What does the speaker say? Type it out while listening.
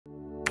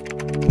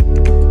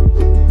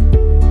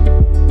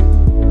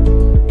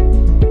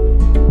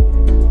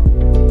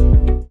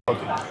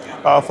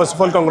First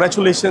of all,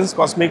 congratulations.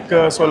 Cosmic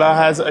Solar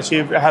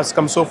has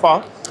come so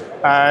far.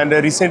 And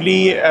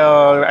recently,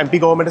 MP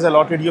government has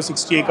allotted you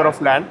 60 acre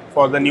of land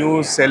for the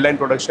new cell line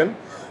production.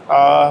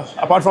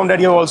 Apart from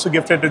that, you have also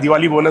gifted the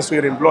Diwali bonus to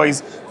your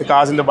employees, the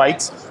cars and the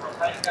bikes.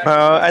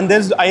 And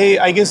there's,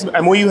 I guess,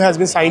 MOU has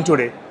been signed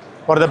today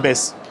for the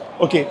BESS.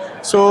 Okay,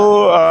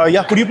 so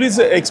yeah, could you please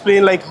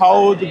explain like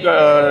how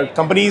the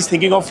company is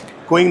thinking of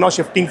going now,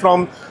 shifting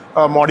from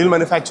module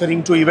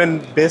manufacturing to even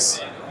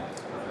BESS?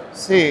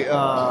 See,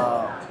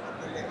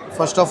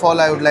 first of all,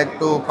 I would like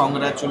to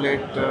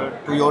congratulate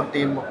to your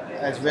team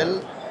as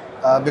well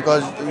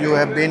because you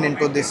have been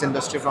into this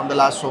industry from the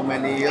last so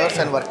many years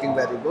and working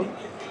very good.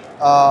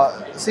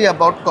 See,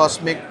 about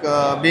Cosmic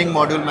being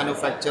module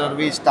manufacturer,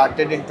 we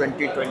started in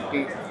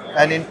 2020,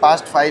 and in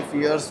past 5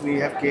 years we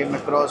have came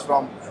across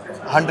from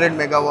 100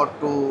 megawatt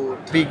to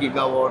 3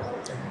 gigawatt,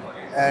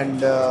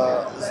 and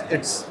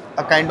it's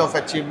a kind of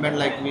achievement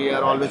like we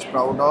are always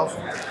proud of.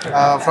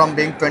 From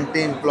being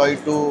 20 employee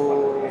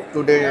to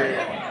today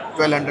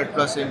 1200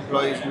 plus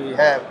employees we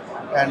have,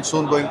 and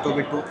soon going to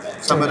be to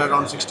somewhere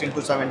around 16 to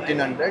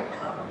 1700,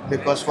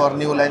 because for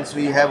new lines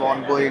we have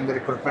ongoing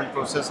recruitment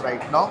process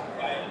right now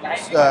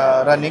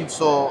running.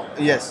 So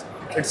yes,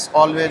 it's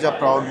always a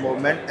proud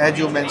moment. As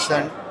you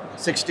mentioned,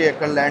 60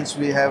 acre lands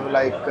we have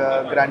like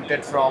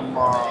granted from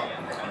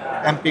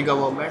MP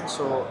government,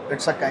 so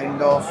it's a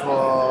kind of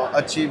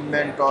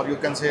achievement, or you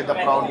can say the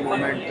proud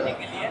moment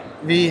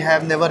we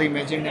have never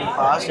imagined in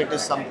past. It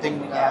is something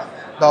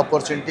the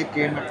opportunity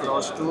came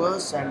across to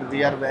us, and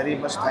we are very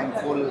much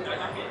thankful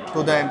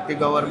to the MP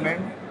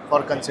government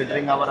for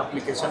considering our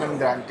application and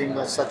granting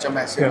us such a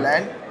massive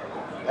land.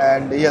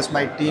 And yes,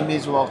 my team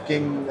is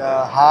working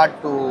hard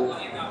to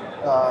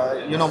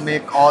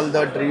make all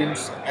the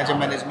dreams as a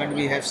management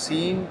we have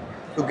seen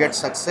to get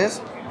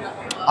success.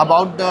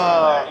 About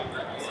the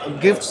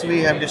gifts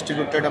we have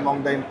distributed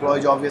among the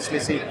employees, obviously,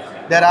 see,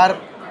 there are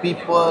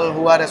people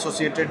who are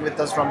associated with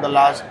us from the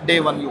last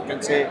day one, you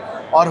can say,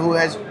 or who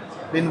has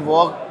been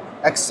worked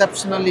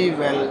exceptionally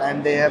well,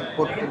 and they have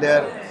put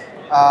their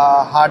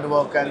hard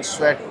work and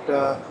sweat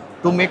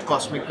to make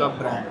Cosmic a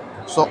brand.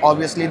 So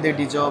obviously they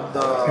deserve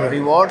the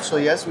reward. So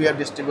yes, we have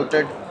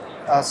distributed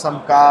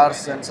some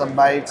cars and some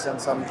bikes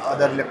and some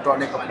other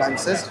electronic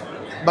appliances.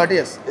 But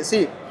yes,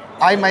 see,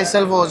 I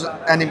myself was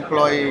an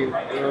employee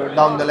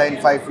down the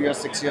line 5 years,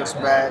 6 years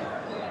back.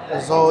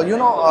 So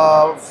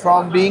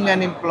from being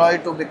an employee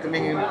to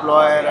becoming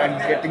employer and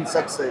getting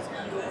success,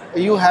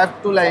 you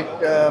have to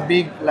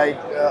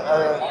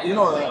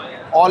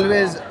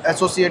always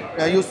associate.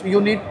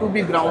 You need to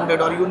be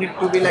grounded, or you need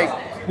to be like,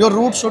 your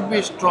roots should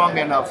be strong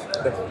enough.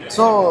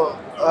 So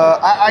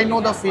I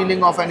know the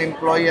feeling of an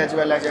employee as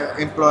well as an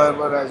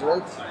employer as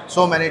well.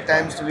 So many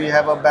times we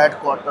have a bad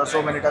quarter,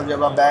 so many times we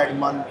have a bad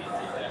month.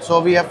 So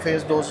we have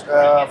faced those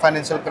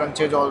financial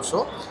crunches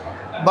also.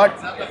 But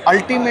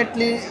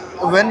ultimately,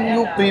 when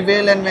you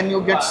prevail and when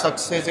you get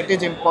success, it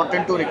is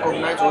important to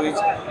recognize who is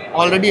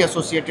already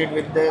associated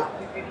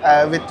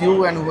with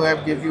you and who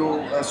have give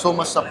you so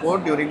much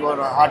support during your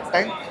hard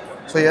time.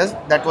 So yes,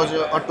 that was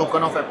a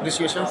token of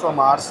appreciation from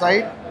our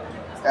side.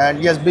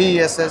 And yes,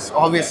 BESS,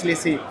 obviously,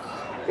 see,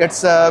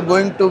 it's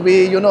going to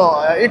be,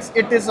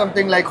 it is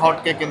something like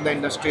hotcake in the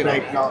industry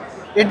right now.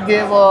 It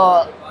gave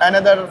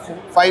another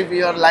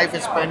 5-year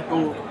lifespan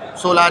to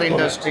solar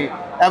industry.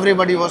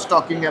 Everybody was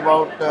talking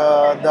about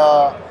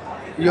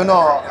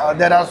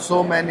there are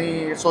so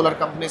many solar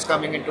companies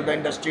coming into the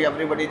industry.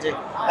 Everybody is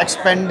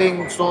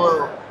expanding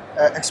so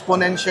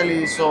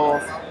exponentially.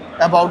 So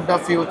about the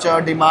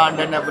future demand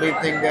and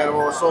everything, there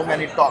was so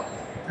many talk.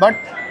 But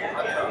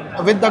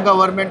with the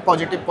government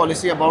positive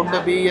policy about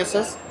the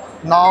BESS,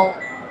 now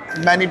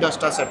many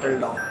dust are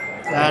settled down,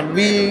 and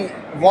we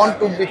want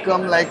to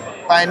become like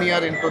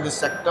pioneer into this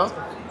sector.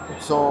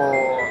 So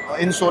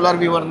in solar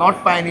we were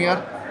not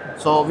pioneer,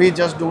 so we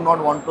just do not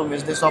want to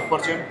miss this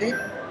opportunity.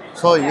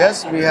 So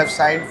yes, we have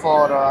signed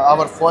for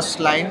our first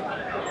line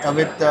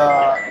with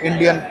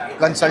Indian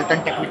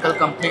consultant technical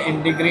company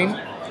IndiGreen.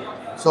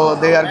 So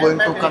they are going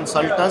to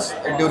consult us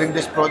during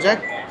this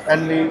project,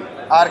 and we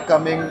are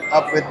coming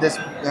up with this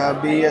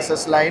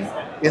BESS line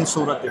in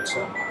Surat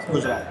itself,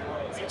 Gujarat.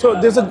 So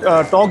there's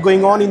a talk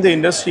going on in the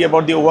industry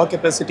about the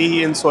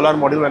overcapacity in solar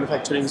module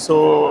manufacturing.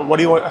 So what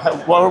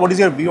is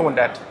your view on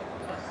that?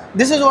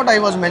 This is what I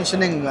was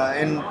mentioning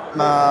in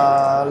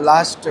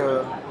last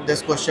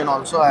this question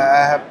also. I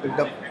have picked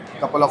up a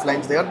couple of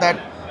lines there that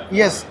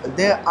yes,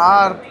 there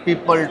are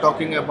people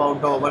talking about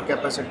the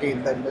overcapacity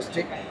in the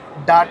industry.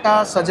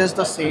 Data suggests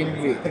the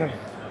same way.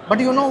 But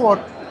you know what?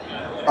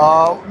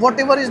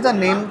 Whatever is the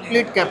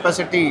nameplate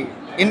capacity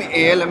in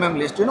ALMM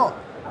list,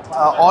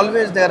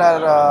 always there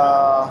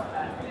are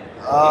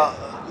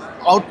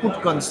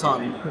output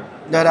concern.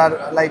 There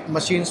are like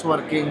machines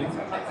working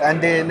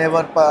and they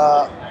never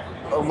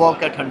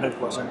work at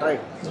 100%, right?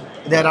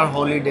 There are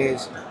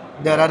holidays,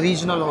 there are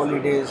regional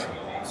holidays.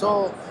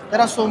 So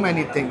there are so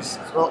many things.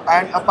 So,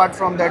 and apart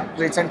from that,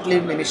 recently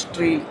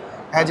ministry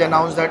has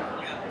announced that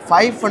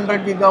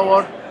 500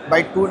 gigawatt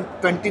by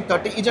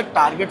 2030 is a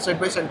target set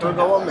by central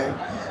government.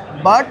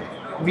 But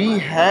we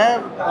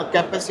have a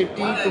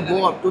capacity to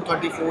go up to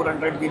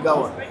 3400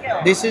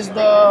 gigawatt. This is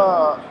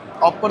the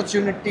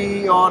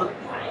opportunity, or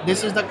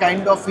this is the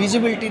kind of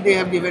feasibility they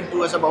have given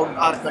to us about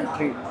our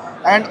country.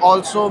 And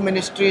also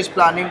ministry is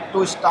planning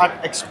to start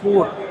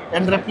export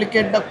and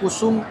replicate the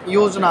Kusum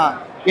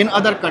Yojana in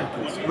other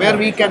countries where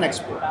we can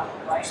export.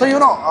 So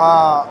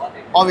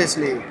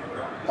obviously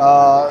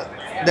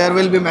there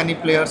will be many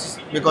players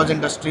because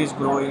industry is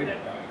growing,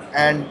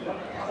 and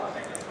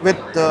with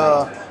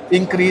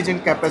increase in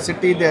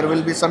capacity there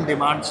will be some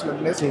demand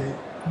sluggish.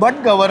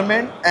 But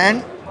government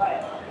and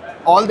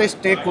all the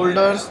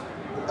stakeholders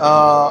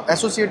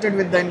associated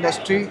with the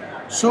industry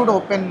should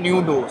open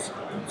new doors.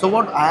 So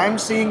what I am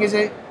seeing is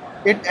it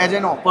as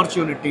an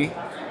opportunity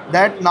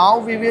that now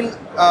we will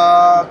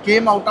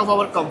came out of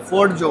our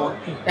comfort zone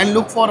and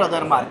look for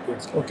other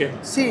markets. Okay.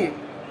 See,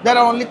 there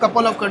are only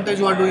couple of countries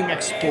who are doing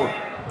export.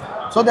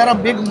 So there are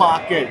big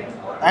market.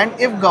 And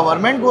if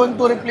government going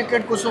to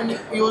replicate Kusum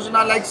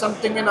Yojana like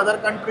something in other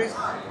countries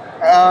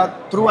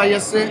through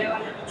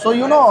ISA, so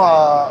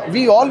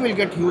we all will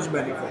get huge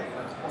benefit.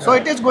 So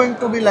it is going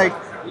to be like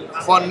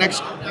for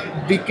next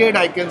decade,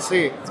 I can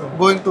say,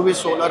 going to be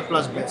solar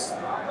plus BESS.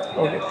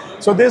 Okay.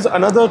 So there's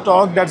another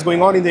talk that's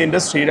going on in the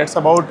industry that's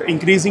about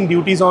increasing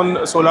duties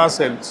on solar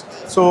cells.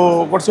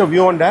 So what's your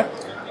view on that?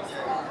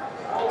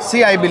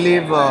 See, I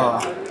believe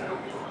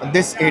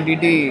this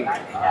ADD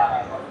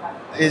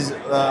is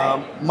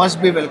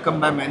must be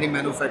welcomed by many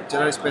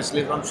manufacturers,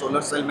 especially from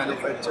solar cell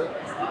manufacturers.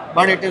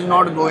 But it is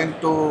not going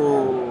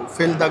to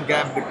fill the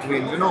gap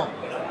between the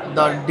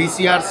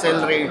DCR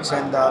cell rates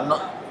and the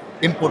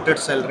imported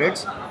cell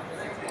rates.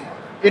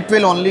 It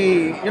will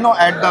only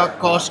add the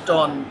cost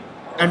on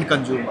end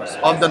consumers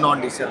of the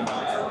non-DCR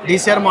modules.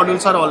 DCR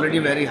modules are already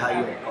very high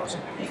in cost.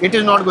 It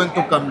is not going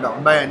to come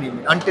down by any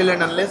means until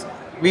and unless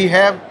we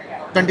have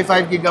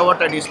 25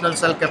 gigawatt additional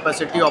cell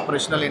capacity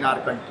operational in our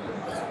country.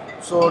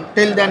 So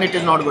till then it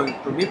is not going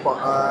to be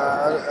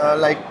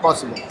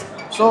possible.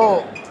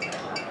 So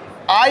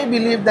I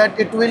believe that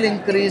it will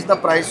increase the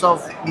price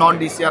of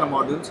non-DCR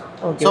modules.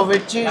 Okay. So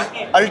which is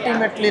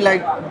ultimately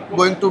like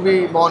going to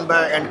be borne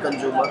by end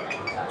consumer.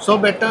 So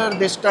better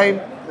this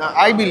time,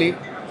 I believe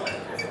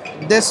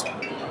this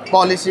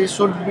policy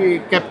should be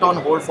kept on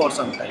hold for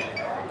some time.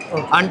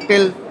 Okay.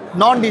 Until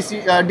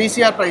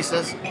DCR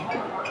prices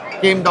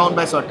came down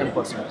by certain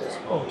percentage.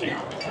 Okay.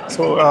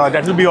 So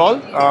that will be all.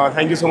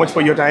 Thank you so much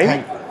for your time.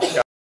 Thank you.